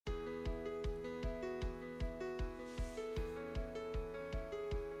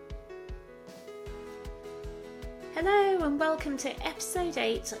Hello and welcome to episode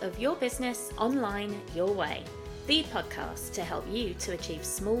 8 of Your Business Online Your Way, the podcast to help you to achieve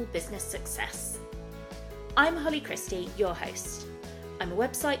small business success. I'm Holly Christie, your host. I'm a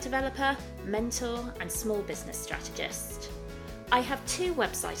website developer, mentor and small business strategist. I have 2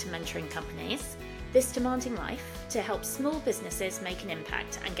 website and mentoring companies, This Demanding Life to help small businesses make an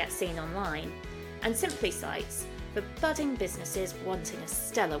impact and get seen online, and Simply Sites for budding businesses wanting a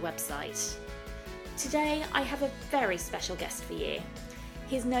stellar website. Today, I have a very special guest for you.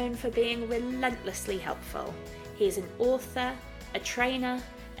 He's known for being relentlessly helpful. He is an author, a trainer,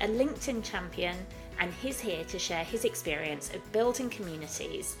 a LinkedIn champion, and he's here to share his experience of building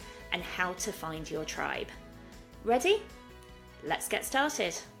communities and how to find your tribe. Ready? Let's get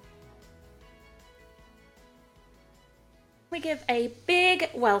started. We give a big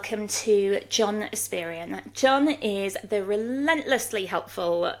welcome to John Espirian. John is the relentlessly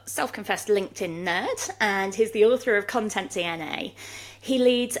helpful, self-confessed LinkedIn nerd, and he's the author of Content DNA. He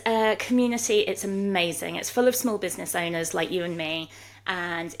leads a community, it's amazing. It's full of small business owners like you and me,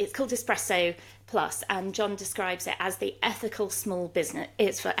 and it's called Espresso Plus, and John describes it as the ethical small business.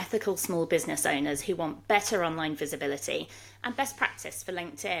 It's for ethical small business owners who want better online visibility and best practice for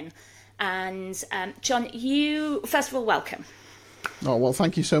LinkedIn. And John, you, first of all, welcome. Oh, well,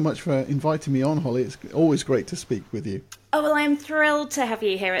 thank you so much for inviting me on, Holly. It's always great to speak with you. Oh, well, I'm thrilled to have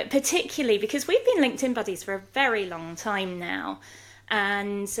you here, particularly because we've been LinkedIn buddies for a very long time now.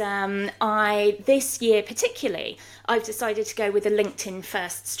 And this year particularly, I've decided to go with a LinkedIn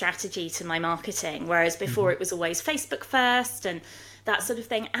first strategy to my marketing, whereas before it was always Facebook first and that sort of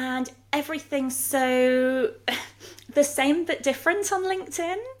thing. And everything's so the same but different on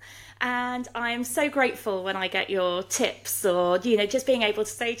LinkedIn. And I'm so grateful when I get your tips or, just being able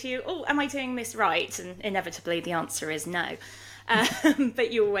to say to you, oh, am I doing this right? And inevitably the answer is no.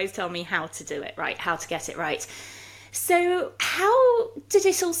 But you always tell me how to do it right, how to get it right. So how did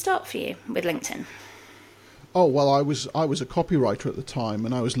it all start for you with LinkedIn? Oh, well, I was a copywriter at the time,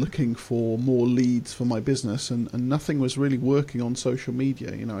 and I was looking for more leads for my business, and nothing was really working on social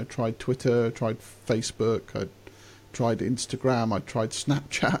media. I tried Twitter, I tried Facebook, I tried Instagram, I tried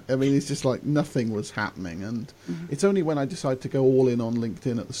Snapchat. I mean, it's just like nothing was happening. And it's only when I decided to go all in on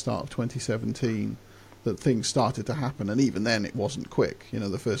LinkedIn at the start of 2017 that things started to happen. And even then it wasn't quick.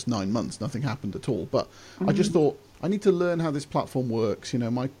 The first 9 months, nothing happened at all. But I just thought, I need to learn how this platform works.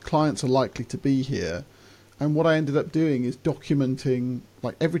 My clients are likely to be here. And what I ended up doing is documenting,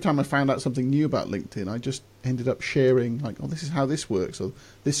 like every time I found out something new about LinkedIn, I just ended up sharing, like, oh, this is how this works, or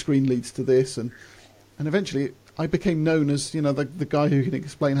this screen leads to this. And eventually I became known as, the guy who can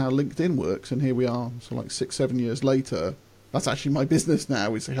explain how LinkedIn works. And here we are, so like 6-7 years later. That's actually my business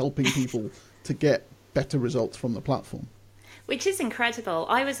now, is helping people to get better results from the platform. Which is incredible.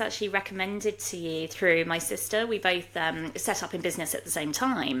 I was actually recommended to you through my sister. We both set up in business at the same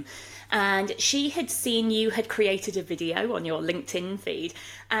time. And she had seen you had created a video on your LinkedIn feed.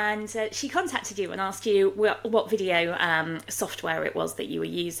 And she contacted you and asked you what video software it was that you were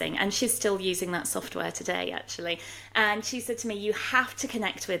using. And she's still using that software today, actually. And she said to me, you have to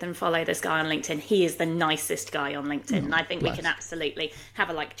connect with and follow this guy on LinkedIn. He is the nicest guy on LinkedIn. And I think we can absolutely have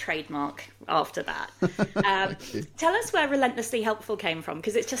a trademark after that. Tell us where Relentlessly Helpful came from,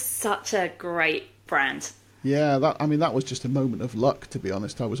 because it's just such a great brand. Yeah, that was just a moment of luck, to be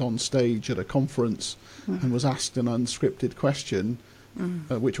honest. I was on stage at a conference and was asked an unscripted question,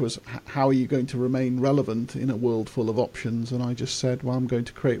 which was, how are you going to remain relevant in a world full of options? And I just said, well, I'm going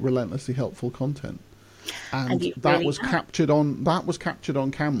to create relentlessly helpful content. And that really was captured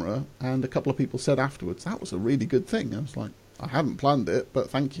on camera, and a couple of people said afterwards, that was a really good thing. I was like, I hadn't planned it, but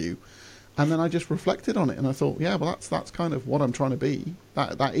thank you. And then I just reflected on it, and I thought, yeah, well, that's kind of what I'm trying to be.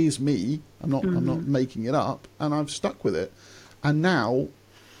 That is me. I'm not making it up, and I've stuck with it. And now,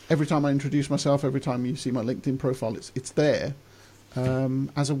 every time I introduce myself, every time you see my LinkedIn profile, it's there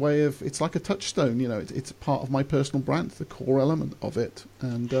as a way of. It's like a touchstone, It's part of my personal brand, the core element of it,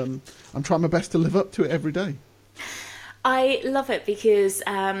 and I'm trying my best to live up to it every day. I love it because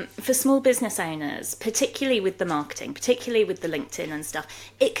for small business owners, particularly with the marketing, particularly with the LinkedIn and stuff,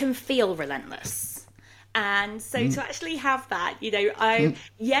 it can feel relentless. And so to actually have that,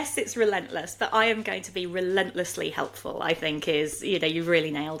 yes, it's relentless, but I am going to be relentlessly helpful, I think is, you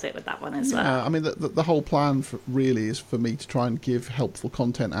really nailed it with that one as well. Yeah, I mean, the whole plan really is for me to try and give helpful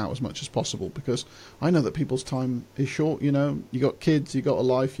content out as much as possible, because I know that people's time is short, you got kids, you got a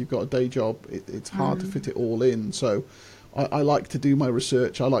life, you've got a day job. It's hard to fit it all in. So I like to do my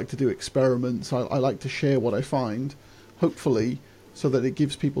research. I like to do experiments. I like to share what I find. Hopefully, so that it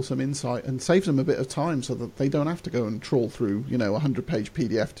gives people some insight and saves them a bit of time so that they don't have to go and trawl through, a 100-page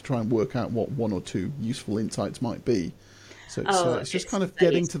PDF to try and work out what one or two useful insights might be. So it's just kind of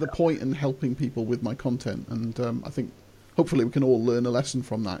getting to the point and helping people with my content. And I think hopefully we can all learn a lesson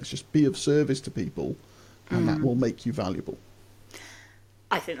from that. It's just be of service to people, and that will make you valuable.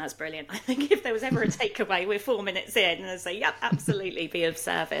 I think that's brilliant. I think if there was ever a takeaway, we're 4 minutes in and I say, yep, absolutely be of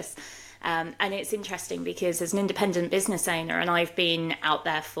service. And it's interesting because as an independent business owner, and I've been out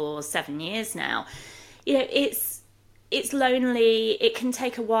there for 7 years now, it's lonely. It can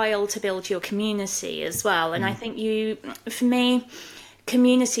take a while to build your community as well. And I think for me,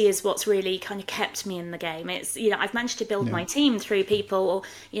 community is what's really kind of kept me in the game. It's, I've managed to build my team through people,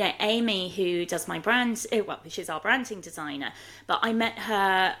 Amy, who does my brand, she's our branding designer, but I met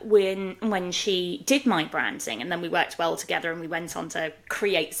her when she did my branding, and then we worked well together and we went on to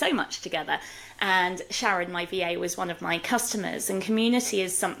create so much together. And Sharon, my VA, was one of my customers, and community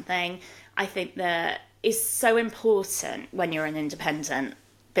is something I think that is so important when you're an independent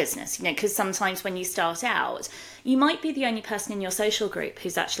business, because sometimes when you start out, you might be the only person in your social group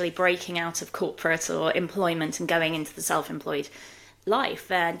who's actually breaking out of corporate or employment and going into the self-employed life,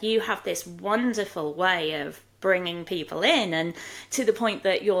 and you have this wonderful way of bringing people in, and to the point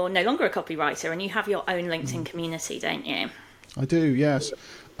that you're no longer a copywriter and you have your own LinkedIn community, don't you? I do, yes.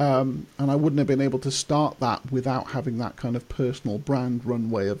 And I wouldn't have been able to start that without having that kind of personal brand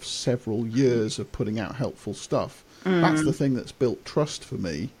runway of several years of putting out helpful stuff. That's the thing that's built trust for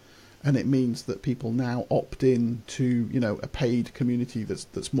me, and it means that people now opt in to a paid community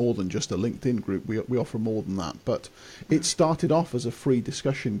that's more than just a LinkedIn group. We offer more than that, but it started off as a free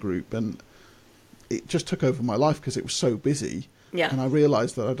discussion group, and it just took over my life because it was so busy. Yeah. And I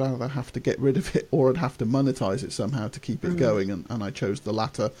realised that I'd either have to get rid of it or I'd have to monetize it somehow to keep it going, and I chose the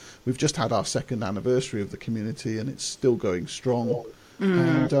latter. We've just had our 2nd anniversary of the community, and it's still going strong.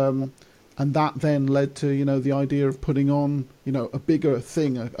 And that then led to, the idea of putting on, a bigger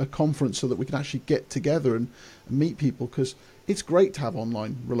thing, a conference, so that we can actually get together and meet people, because it's great to have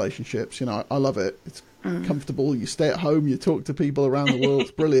online relationships. I love it. It's comfortable. You stay at home, you talk to people around the world.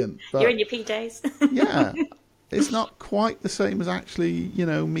 It's brilliant. But, you're in your PJs. Yeah. It's not quite the same as actually,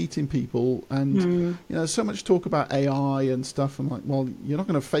 meeting people. And, so much talk about AI and stuff. I'm like, well, you're not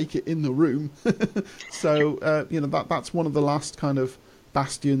going to fake it in the room. So, that's one of the last kind of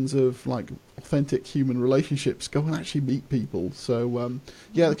bastions of like authentic human relationships. Go and actually meet people. So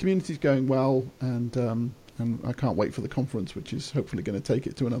the community's going well, and I can't wait for the conference, which is hopefully going to take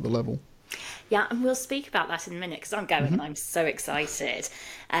it to another level. Yeah, and we'll speak about that in a minute because I'm going and I'm so excited.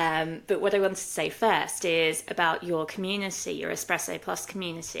 But what I wanted to say first is about your community, your Espresso Plus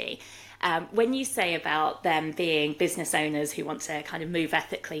community. When you say about them being business owners who want to kind of move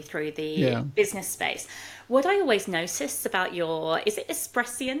ethically through the business space, what I always notice about is it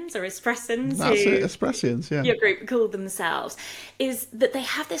Espressians or Espressans? That's it, Espressians, yeah. Your group call themselves, is that they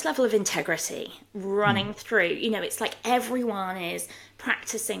have this level of integrity running through. It's like everyone is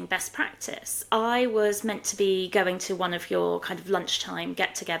practicing best practice. I was meant to be going to one of your kind of lunchtime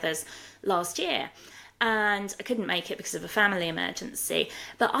get-togethers last year, and I couldn't make it because of a family emergency.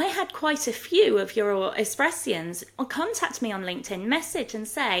 But I had quite a few of your Espressians contact me on LinkedIn, message and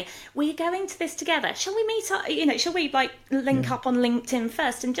say, we're going to this together. Shall we meet up? Shall we link up on LinkedIn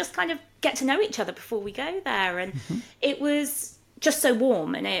first and just kind of get to know each other before we go there? And it was just so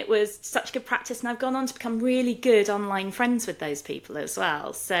warm, and it was such good practice. And I've gone on to become really good online friends with those people as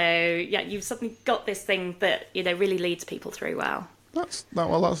well. So yeah, you've suddenly got this thing that, really leads people through well. That's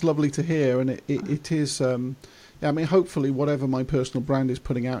lovely to hear, and it is. Hopefully, whatever my personal brand is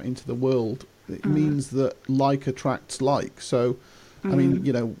putting out into the world, it means that like attracts like. So,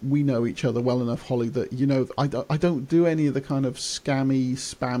 we know each other well enough, Holly, that I don't do any of the kind of scammy,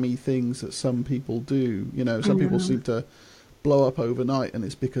 spammy things that some people do. Some people seem to blow up overnight, and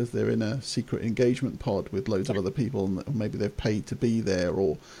it's because they're in a secret engagement pod with loads of other people, and maybe they've paid to be there,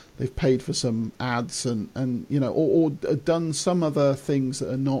 or they've paid for some ads and or done some other things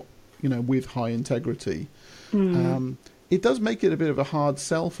that are not with high integrity. It does make it a bit of a hard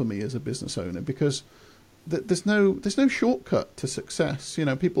sell for me as a business owner, because there's no shortcut to success.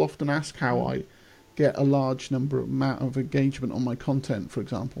 People often ask how I get a large amount of engagement on my content, for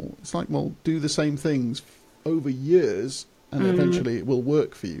example. It's like, well, do the same things over years and eventually it will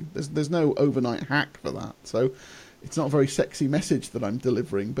work for you. There's no overnight hack for that. So it's not a very sexy message that I'm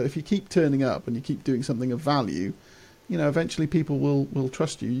delivering, but if you keep turning up and you keep doing something of value, eventually people will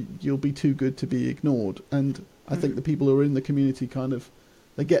trust you. You'll be too good to be ignored. And I think the people who are in the community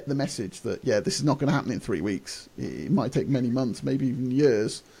they get the message that, this is not going to happen in 3 weeks. It might take many months, maybe even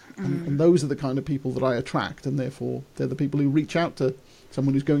years, And those are the kind of people that I attract, and therefore they're the people who reach out to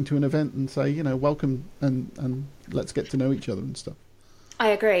someone who's going to an event and say, welcome, and let's get to know each other and stuff. I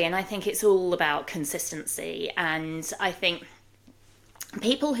agree, and I think it's all about consistency. And I think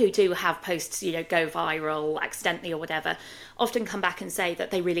people who do have posts, go viral accidentally or whatever, often come back and say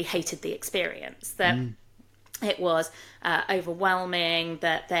that they really hated the experience, that it was overwhelming,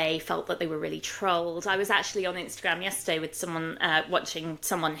 that they felt that they were really trolled. I was actually on Instagram yesterday with someone, watching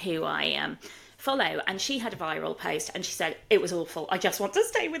someone who I follow, and she had a viral post and she said, it was awful, I just want to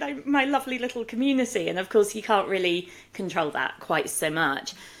stay with my lovely little community. And of course you can't really control that quite so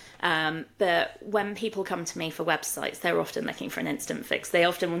much. But when people come to me for websites, they're often looking for an instant fix. They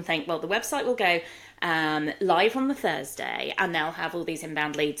often will think, well, the website will go live on the Thursday and they'll have all these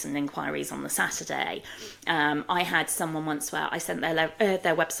inbound leads and inquiries on the Saturday. I had someone once where I sent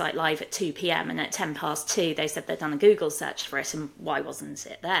their website live at 2 p.m. and at 10 past 2 they said they'd done a Google search for it and why wasn't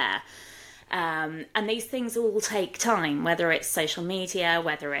it there? And these things all take time, whether it's social media,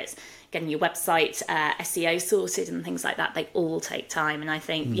 whether it's getting your website SEO sorted and things like that. They all take time. And I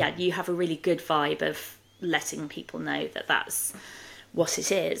think, you have a really good vibe of letting people know that that's what it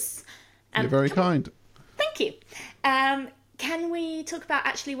is. You're very kind. Thank you. Can we talk about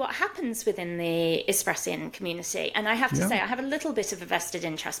actually what happens within the Espirian community? And I have to say, I have a little bit of a vested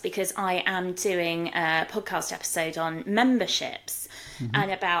interest because I am doing a podcast episode on memberships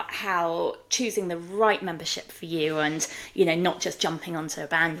and about how choosing the right membership for you and, not just jumping onto a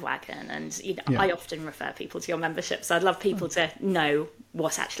bandwagon. And, I often refer people to your memberships. So I'd love people to know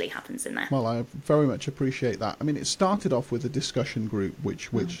what actually happens in there. Well, I very much appreciate that. I mean, it started off with a discussion group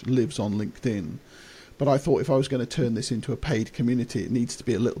which lives on LinkedIn. But I thought if I was going to turn this into a paid community, it needs to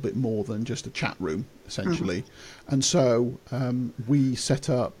be a little bit more than just a chat room, essentially. And so we set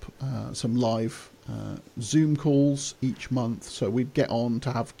up some live Zoom calls each month. So we'd get on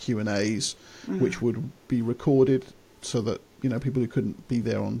to have Q&As, which would be recorded so that, people who couldn't be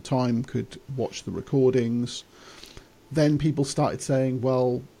there on time could watch the recordings. Then people started saying,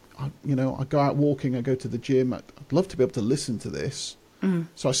 well, I go out walking, I go to the gym, I'd love to be able to listen to this.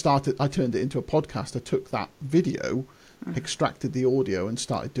 So I turned it into a podcast. I took that video, extracted the audio and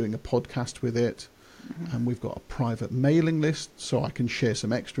started doing a podcast with it. And we've got a private mailing list so I can share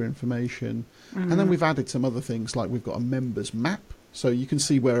some extra information. And then we've added some other things, like we've got a members map. So you can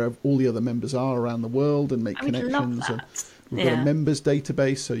see where all the other members are around the world and make connections. And we've got a members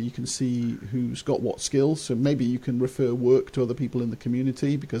database so you can see who's got what skills. So maybe you can refer work to other people in the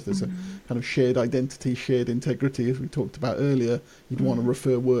community because there's a kind of shared identity, shared integrity, as we talked about earlier. You'd want to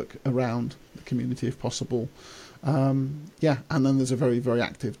refer work around the community if possible. And then there's a very, very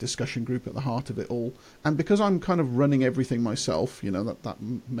active discussion group at the heart of it all. And because I'm kind of running everything myself, that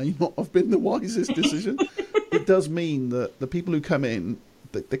may not have been the wisest decision. It does mean that the people who come in,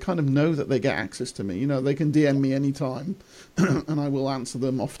 they kind of know that they get access to me. They can DM me anytime and I will answer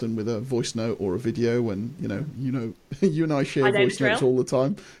them, often with a voice note or a video. And, you and I share voice notes all the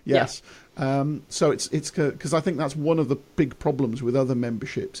time. Yes. Yeah. So it's because I think that's one of the big problems with other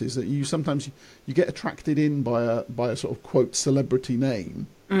memberships is that you sometimes you get attracted in by a sort of quote celebrity name,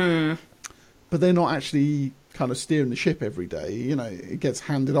 but they're not actually kind of steering the ship every day. It gets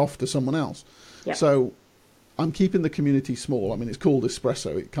handed off to someone else. Yep. So I'm keeping the community small. I mean, it's called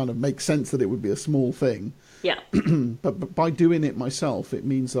Espresso. It kind of makes sense that it would be a small thing. Yeah. but by doing it myself, it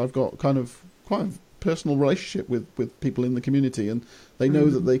means that I've got kind of quite a personal relationship with people in the community, and they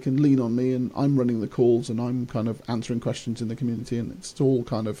know that they can lean on me, and I'm running the calls and I'm kind of answering questions in the community, and it's all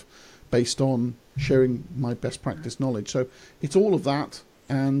kind of based on sharing my best practice knowledge. So it's all of that.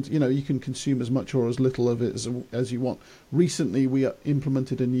 And, you can consume as much or as little of it as you want. Recently, we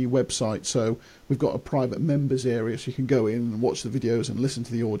implemented a new website. So we've got a private members area. So you can go in and watch the videos and listen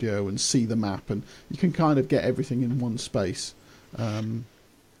to the audio and see the map. And you can kind of get everything in one space. That's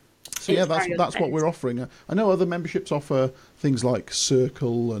what we're offering. I know other memberships offer things like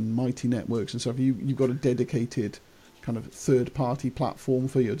Circle and Mighty Networks and stuff. You've got a dedicated kind of third-party platform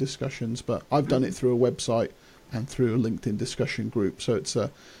for your discussions. But I've done it through a website and through a LinkedIn discussion group. So it's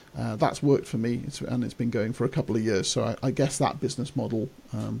that's worked for me, and it's been going for a couple of years. So I guess that business model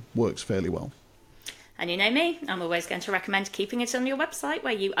works fairly well. And you know me, I'm always going to recommend keeping it on your website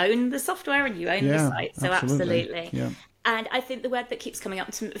where you own the software and you own the site. So absolutely. Yeah. And I think the word that keeps coming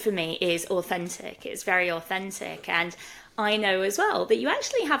up for me is authentic. It's very authentic. And I know as well that you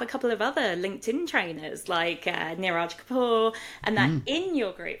actually have a couple of other LinkedIn trainers like Niraj Kapoor and that in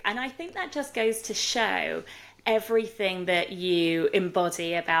your group. And I think that just goes to show everything that you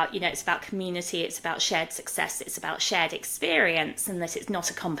embody about, it's about community, it's about shared success, it's about shared experience, and that it's not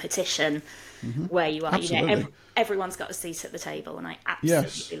a competition where you are. Absolutely. Everyone's got a seat at the table, and I Yes.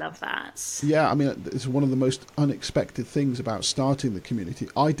 absolutely love that. Yeah, I mean, it's one of the most unexpected things about starting the community.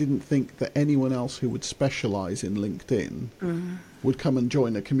 I didn't think that anyone else who would specialise in LinkedIn would come and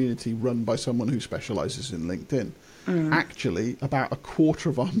join a community run by someone who specialises in LinkedIn. Actually, about a quarter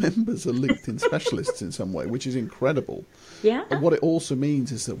of our members are LinkedIn specialists in some way, which is incredible. Yeah. But what it also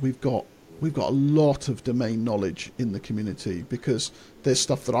means is that we've got a lot of domain knowledge in the community, because there's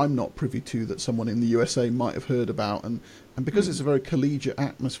stuff that I'm not privy to that someone in the USA might have heard about, and because it's a very collegiate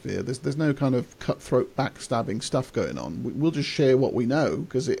atmosphere, there's no kind of cutthroat backstabbing stuff going on. We'll just share what we know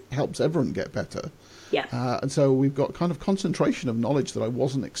because it helps everyone get better. Yeah. And so we've got kind of concentration of knowledge that I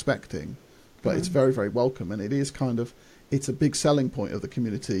wasn't expecting, but it's very, very welcome, and it is it's a big selling point of the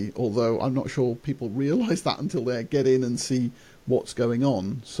community, although I'm not sure people realise that until they get in and see what's going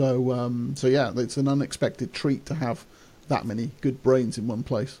on. So yeah, it's an unexpected treat to have that many good brains in one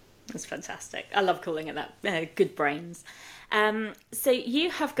place. That's fantastic. I love calling it that, good brains. So you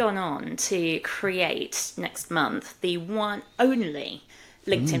have gone on to create next month the one only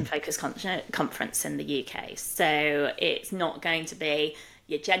LinkedIn Focus conference in the UK. So it's not going to be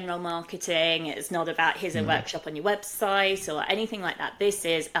your general marketing. It's not about here's a workshop on your website or anything like that. This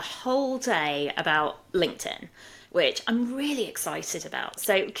is a whole day about LinkedIn, which I'm really excited about.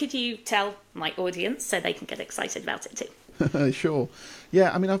 So could you tell my audience so they can get excited about it too? Sure.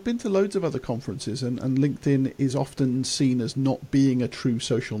 Yeah, I mean, I've been to loads of other conferences, and LinkedIn is often seen as not being a true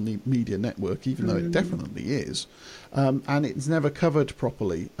social media network, even though it definitely is. And it's never covered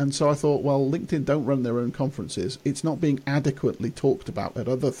properly. And so I thought, well, LinkedIn don't run their own conferences. It's not being adequately talked about at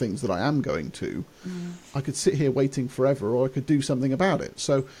other things that I am going to. I could sit here waiting forever, or I could do something about it.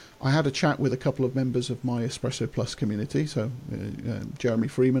 So I had a chat with a couple of members of my Espresso Plus community, so Jeremy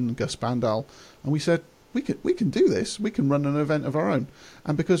Freeman and Gus Bandal, and we said, we can do this. We can run an event of our own.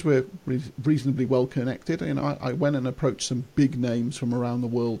 And because we're reasonably well connected, I went and approached some big names from around the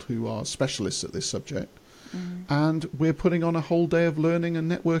world who are specialists at this subject. And we're putting on a whole day of learning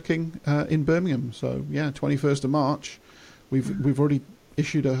and networking in Birmingham. So yeah, 21st of March. We've already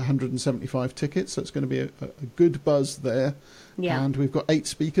issued 175 tickets, so it's going to be a good buzz there. Yeah. And we've got 8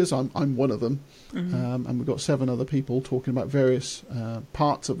 speakers. I'm one of them. And we've got 7 other people talking about various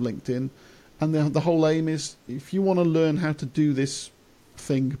parts of LinkedIn. And the whole aim is, if you want to learn how to do this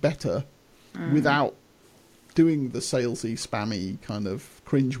thing better without doing the salesy, spammy, kind of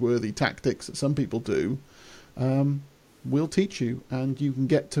cringeworthy tactics that some people do, we'll teach you, and you can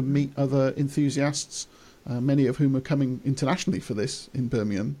get to meet other enthusiasts, many of whom are coming internationally for this in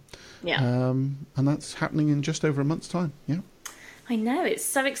Birmingham. Yeah. And that's happening in just over a month's time. Yeah. I know, it's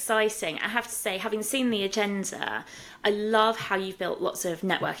so exciting. I have to say, having seen the agenda, I love how you've built lots of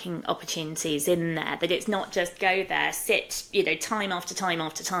networking opportunities in there, that it's not just go there, sit, time after time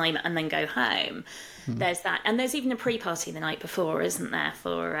after time, and then go home. There's that. And there's even a pre-party the night before, isn't there,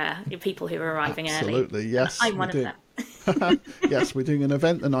 for people who are arriving early? Absolutely, yes. I'm one of them. Yes, we're doing an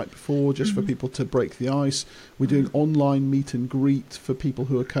event the night before just for people to break the ice. We're doing online meet and greet for people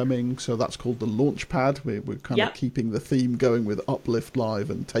who are coming, so that's called the launch pad. We're kind of keeping the theme going with Uplift Live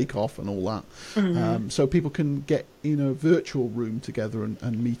and Takeoff and all that. So people can get in a virtual room together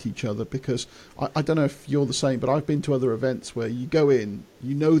and meet each other, because I don't know if you're the same, but I've been to other events where you go in,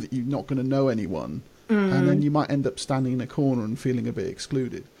 you know that you're not going to know anyone, and then you might end up standing in a corner and feeling a bit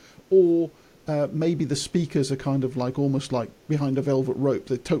excluded. Or maybe the speakers are kind of almost like behind a velvet rope.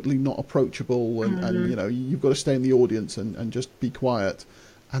 They're totally not approachable, and you've got to stay in the audience and just be quiet.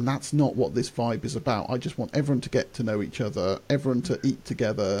 And that's not what this vibe is about. I just want everyone to get to know each other, everyone to eat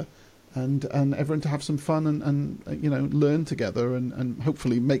together, and everyone to have some fun and learn together and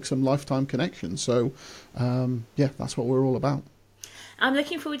hopefully make some lifetime connections. So that's what we're all about. I'm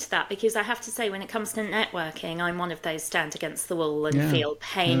looking forward to that, because I have to say, when it comes to networking, I'm one of those stand against the wall and feel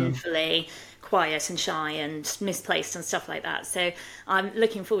painfully quiet and shy and misplaced and stuff like that. So I'm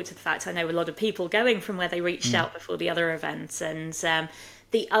looking forward to the fact I know a lot of people going from where they reached out before the other events. And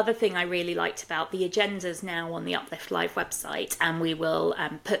the other thing I really liked about the agendas now on the Uplift Live website, and we will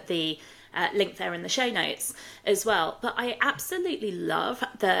put the link there in the show notes as well. But I absolutely love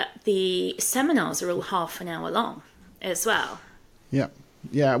that the seminars are all half an hour long as well.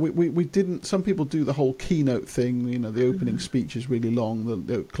 Yeah, we didn't. Some people do the whole keynote thing. The opening speech is really long,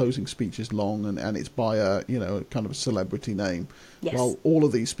 the closing speech is long, and it's by a kind of a celebrity name. Yes. Well, all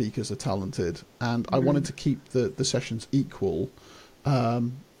of these speakers are talented, and I wanted to keep the sessions equal.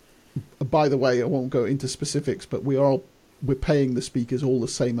 By the way, I won't go into specifics, but we are we're paying the speakers all the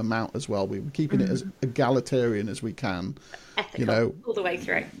same amount as well. We're keeping it as egalitarian as we can. Ethical all the way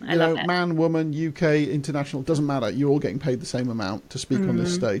through. I love it. Man, woman, UK, international, doesn't matter. You're all getting paid the same amount to speak on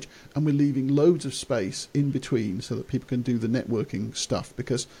this stage, and we're leaving loads of space in between so that people can do the networking stuff.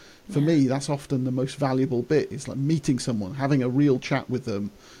 Because for me, that's often the most valuable bit. It's like meeting someone, having a real chat with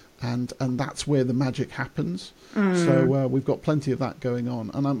them, and that's where the magic happens. So we've got plenty of that going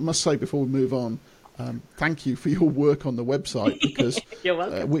on. And I must say, before we move on, thank you for your work on the website, because You're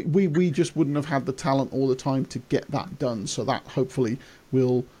welcome. We just wouldn't have had the talent all the time to get that done. So that hopefully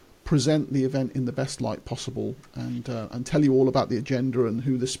will present the event in the best light possible, and tell you all about the agenda and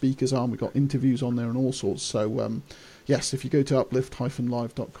who the speakers are. And we've got interviews on there and all sorts. So yes, if you go to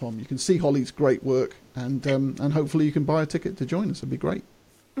uplift-live.com, you can see Holly's great work, and hopefully you can buy a ticket to join us. It'd be great.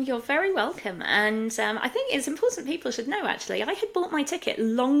 You're very welcome. And I think it's important people should know, actually, I had bought my ticket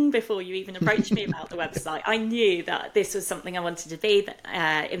long before you even approached me about the website. I knew that this was something I wanted to be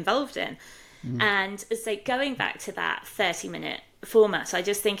involved in. And so going back to that 30-minute format, I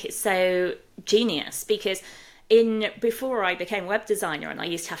just think it's so genius, because before I became a web designer and I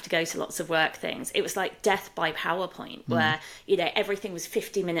used to have to go to lots of work things, it was like death by PowerPoint, where everything was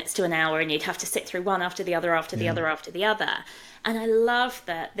 50 minutes to an hour, and you'd have to sit through one after the other after the other after the other. And I love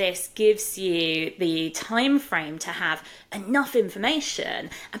that this gives you the time frame to have enough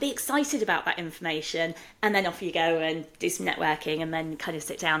information and be excited about that information, and then off you go and do some networking and then kind of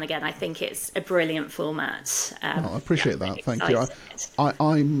sit down again. I think it's a brilliant format. I appreciate that. Thank you.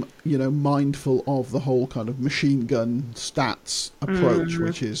 I'm mindful of the whole kind of machine gun stats approach,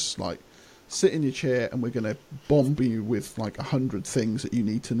 which is like, sit in your chair and we're going to bomb you with like 100 things that you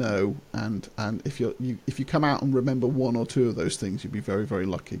need to know, and if you come out and remember one or two of those things, you'd be very, very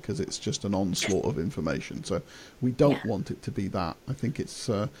lucky, because it's just an onslaught of information. So we don't want it to be that. I think it's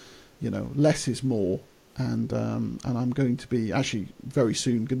less is more, and I'm going to be actually very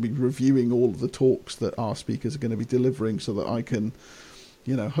soon going to be reviewing all of the talks that our speakers are going to be delivering, so that I can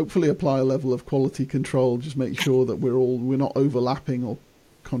hopefully apply a level of quality control, just make sure that we're not overlapping or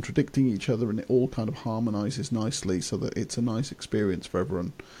contradicting each other, and it all kind of harmonizes nicely, so that it's a nice experience for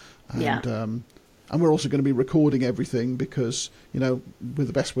everyone. And we're also going to be recording everything, because with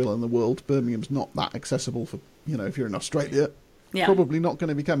the best will in the world, Birmingham's not that accessible for if you're in Australia. Probably not going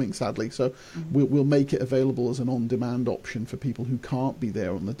to be coming, sadly. So we'll make it available as an on-demand option for people who can't be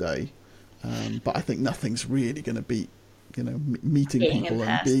there on the day. But I think nothing's really going to beat meeting people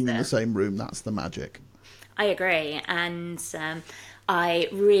and being in the same room. That's the magic. I agree. And I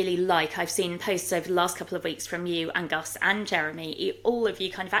really I've seen posts over the last couple of weeks from you and Gus and Jeremy, all of you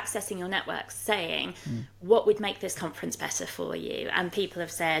kind of accessing your networks, saying what would make this conference better for you. And people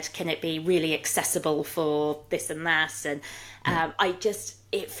have said, can it be really accessible for this and that? And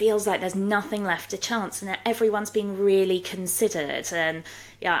it feels like there's nothing left to chance, and everyone's been really considered. And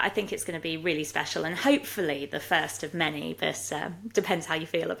I think it's going to be really special, and hopefully the first of many. But depends how you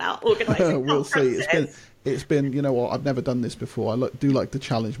feel about organising. We'll see. It's been I've never done this before. I do like to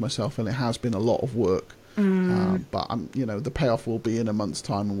challenge myself, and it has been a lot of work. But the payoff will be in a month's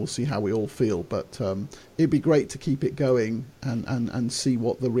time, and we'll see how we all feel. But it'd be great to keep it going and see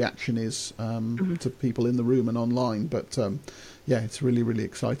what the reaction is to people in the room and online. But it's really, really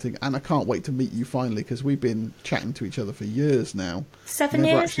exciting, and I can't wait to meet you finally, because we've been chatting to each other for years now. 7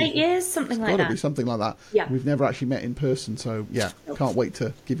 years, 8 years, something like that. It's got to be something like that. Yeah. We've never actually met in person, so can't wait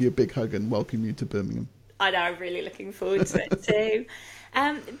to give you a big hug and welcome you to Birmingham. I know, I'm really looking forward to it too.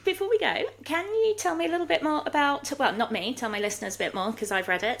 Before we go, can you tell me a little bit more about, well, not me, tell my listeners a bit more, because I've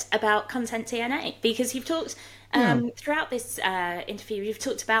read it, about Content DNA? Because you've talked throughout this interview, you've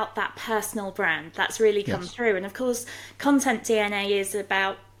talked about that personal brand that's really come through. And of course, Content DNA is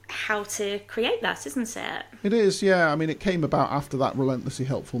about how to create that, isn't it? It is, yeah. I mean, it came about after that relentlessly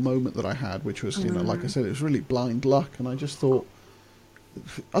helpful moment that I had, which was, like I said, it was really blind luck. And I just thought,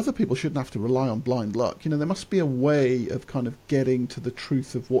 other people shouldn't have to rely on blind luck. There must be a way of kind of getting to the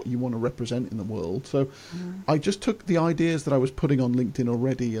truth of what you want to represent in the world. So I just took the ideas that I was putting on LinkedIn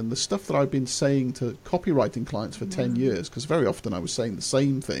already, and the stuff that I've been saying to copywriting clients for 10 years, because very often I was saying the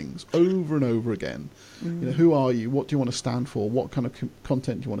same things over and over again. Who are you? What do you want to stand for? What kind of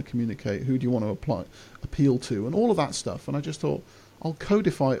content do you want to communicate? Who do you want to appeal to? And all of that stuff. And I just thought, I'll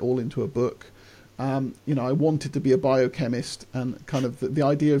codify it all into a book. I wanted to be a biochemist, and kind of the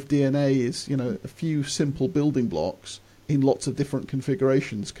idea of DNA is, a few simple building blocks in lots of different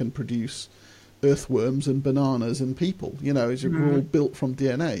configurations can produce earthworms and bananas and people. We're all built from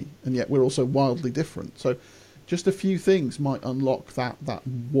DNA, and yet we're also wildly different. So just a few things might unlock that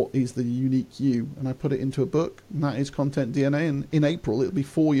what is the unique you. And I put it into a book, and that is Content DNA. And in April, it'll be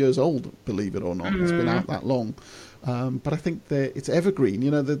 4 years old, believe it or not. It's been out that long. But I think it's evergreen.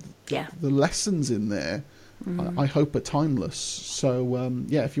 The lessons in there, I hope, are timeless. So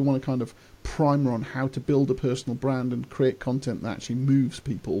if you want a kind of primer on how to build a personal brand and create content that actually moves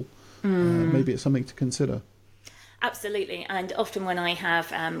people, maybe it's something to consider. Absolutely. And often when I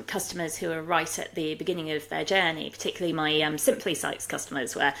have customers who are right at the beginning of their journey, particularly my Simply Sites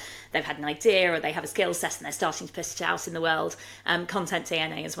customers, where they've had an idea or they have a skill set and they're starting to put it out in the world, content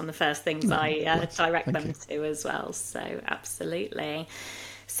DNA is one of the first things I direct them to as well. So absolutely.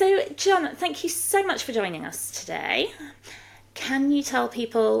 So John, thank you so much for joining us today. Can you tell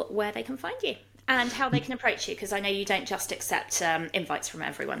people where they can find you? And how they can approach you, because I know you don't just accept invites from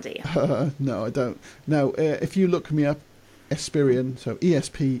everyone, do you? No, I don't. No, if you look me up, Espirian, so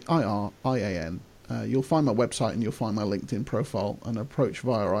Espirian, you'll find my website and you'll find my LinkedIn profile. An approach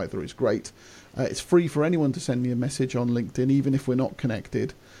via either is great. It's free for anyone to send me a message on LinkedIn, even if we're not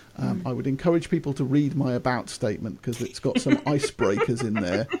connected. I would encourage people to read my about statement, because it's got some icebreakers in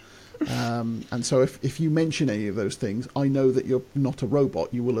there. And so if you mention any of those things, I know that you're not a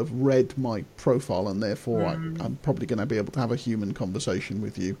robot. You will have read my profile, and therefore I'm probably going to be able to have a human conversation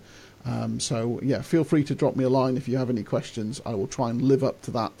with you. Feel free to drop me a line if you have any questions. I will try and live up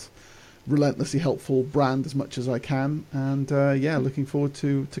to that relentlessly helpful brand as much as I can. And looking forward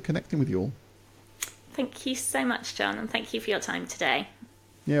to connecting with you all. Thank you so much, John, and thank you for your time today.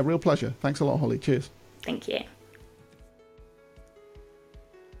 Yeah, real pleasure. Thanks a lot, Holly. Cheers. Thank you.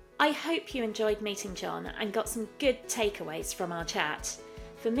 I hope you enjoyed meeting John and got some good takeaways from our chat.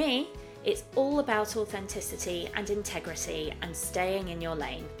 For me, it's all about authenticity and integrity and staying in your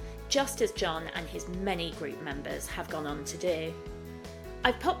lane, just as John and his many group members have gone on to do.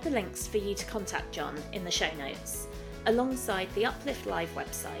 I've popped the links for you to contact John in the show notes, alongside the Uplift Live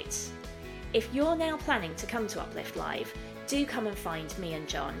website. If you're now planning to come to Uplift Live, do come and find me and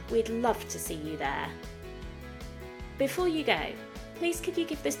John. We'd love to see you there. Before you go, please could you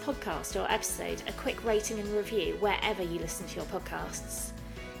give this podcast or episode a quick rating and review wherever you listen to your podcasts.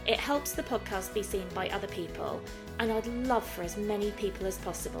 It helps the podcast be seen by other people, and I'd love for as many people as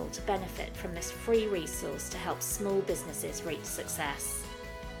possible to benefit from this free resource to help small businesses reach success.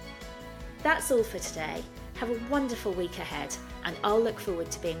 That's all for today. Have a wonderful week ahead, and I'll look forward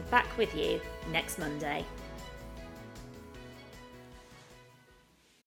to being back with you next Monday.